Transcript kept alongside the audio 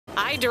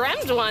I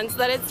dreamt once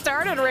that it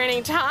started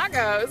raining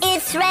tacos.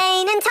 It's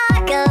raining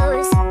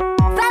tacos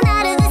from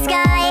out of the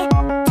sky.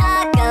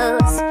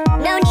 Tacos,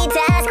 no need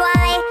to ask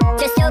why.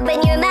 Just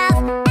open your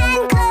mouth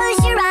and close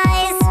your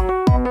eyes.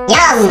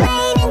 Yum!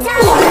 It's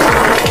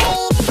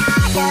raining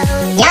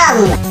tacos.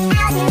 Yum!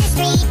 Out in the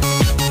street.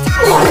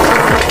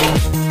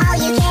 Tacos. All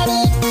you can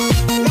eat.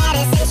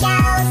 Lettuce and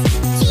shells.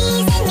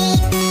 Cheese and meat.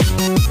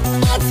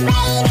 It's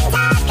raining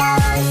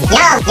tacos.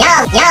 Yum!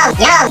 Yum! Yum!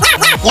 Yum! Yum! It's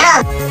like a dream. Yum! Yum! Yum! Yum! Yummity yum.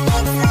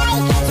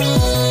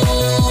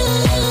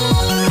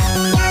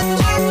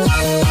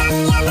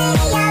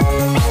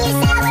 Bring your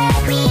sour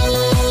cream.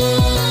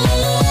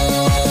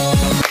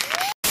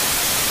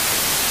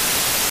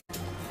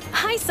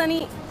 Hi,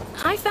 Sunny.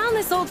 I found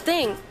this old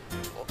thing.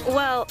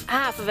 Well,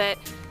 half of it.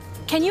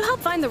 Can you help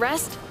find the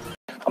rest?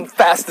 I'm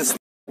fast as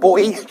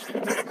boy.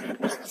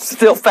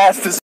 Still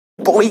fast as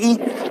boy.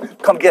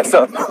 Come get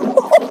some.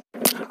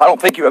 I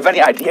don't think you have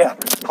any idea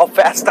how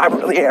fast I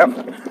really am.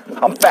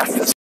 I'm fast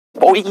as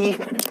boy.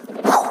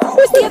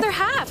 Where's the other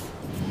half?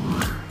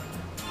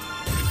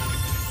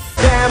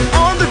 Damn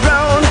on the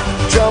ground,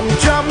 jump,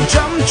 jump,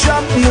 jump,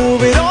 jump,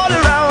 move it all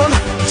around.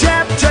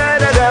 Jab,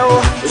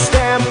 ta-da-do.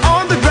 Stamp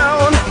on the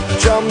ground,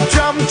 jump,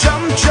 jump,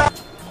 jump, jump.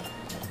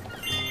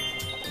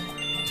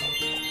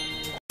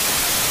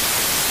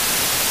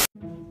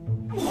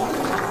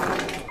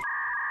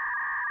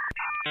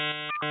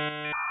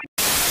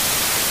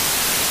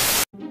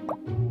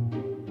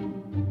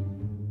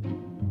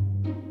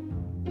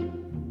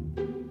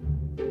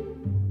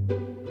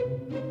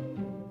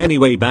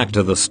 Anyway, back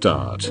to the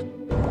start.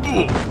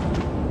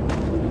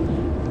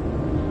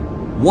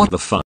 What the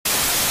fuck?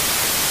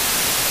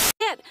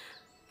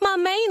 My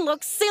mane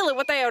looks silly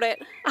without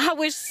it. I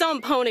wish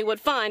some pony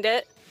would find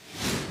it.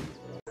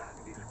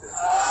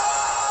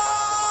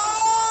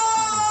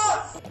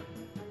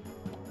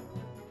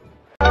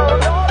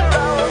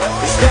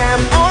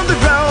 Stamp on the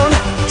ground,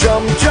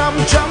 jump,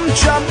 jump, jump,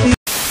 jump.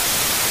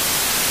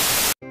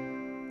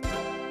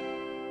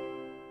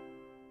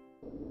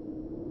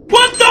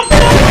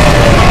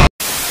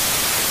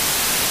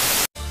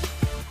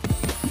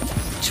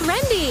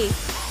 Trendy!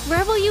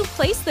 Where will you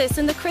place this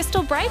in the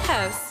Crystal Bright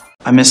House?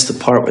 I missed the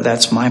part where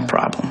that's my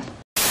problem.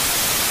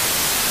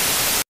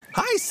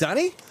 Hi,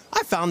 Sonny.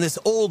 I found this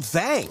old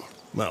thing.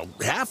 Well,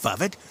 half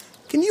of it.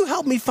 Can you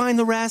help me find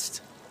the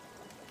rest?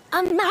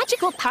 A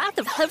magical path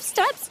of hoof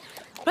steps?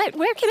 But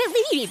where can it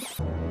lead?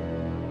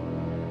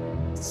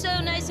 So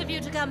nice of you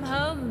to come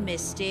home,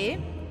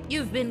 Misty.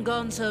 You've been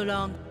gone so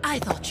long, I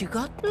thought you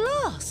got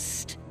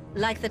lost.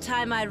 Like the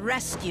time I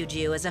rescued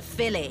you as a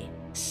filly.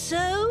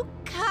 So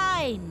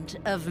kind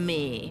of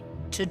me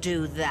to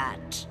do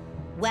that.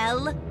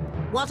 Well,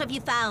 what have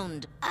you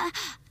found?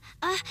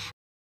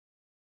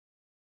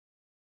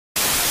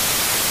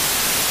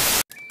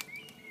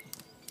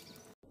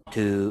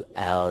 2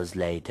 hours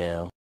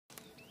later.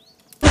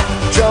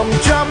 Jump,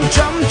 jump,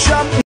 jump,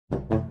 jump.